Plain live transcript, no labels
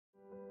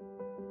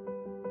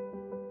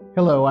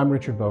Hello, I'm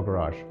Richard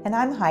Bogoroch. And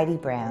I'm Heidi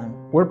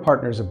Brown. We're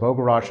partners of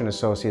Bogoroch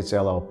Associates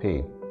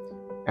LLP,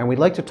 and we'd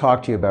like to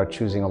talk to you about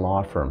choosing a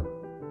law firm.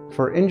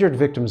 For injured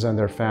victims and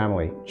their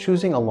family,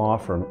 choosing a law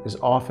firm is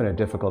often a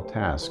difficult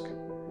task.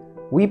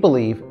 We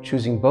believe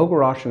choosing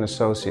Bogoroch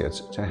Associates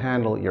to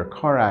handle your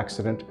car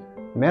accident,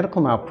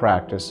 medical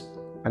malpractice,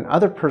 and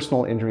other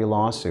personal injury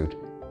lawsuit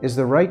is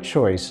the right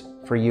choice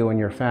for you and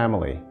your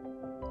family.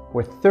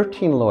 With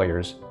 13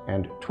 lawyers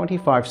and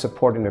 25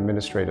 supporting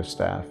administrative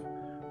staff,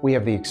 we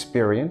have the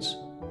experience,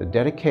 the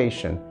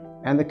dedication,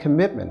 and the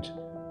commitment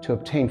to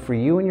obtain for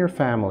you and your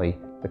family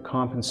the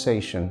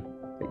compensation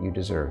that you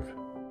deserve.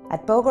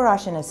 At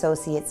Bogoroch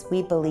Associates,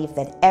 we believe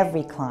that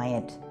every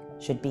client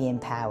should be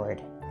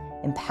empowered.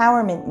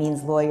 Empowerment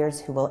means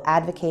lawyers who will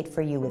advocate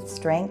for you with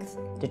strength,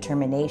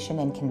 determination,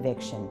 and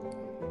conviction.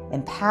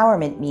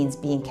 Empowerment means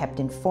being kept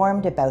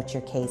informed about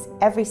your case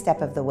every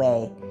step of the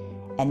way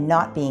and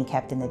not being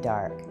kept in the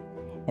dark.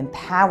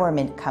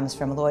 Empowerment comes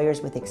from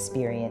lawyers with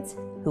experience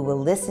who will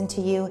listen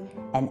to you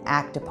and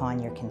act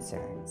upon your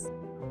concerns.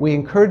 We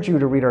encourage you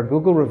to read our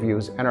Google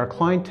reviews and our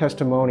client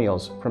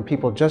testimonials from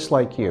people just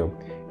like you,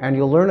 and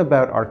you'll learn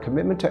about our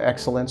commitment to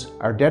excellence,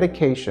 our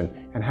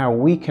dedication, and how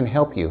we can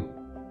help you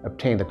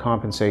obtain the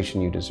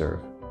compensation you deserve.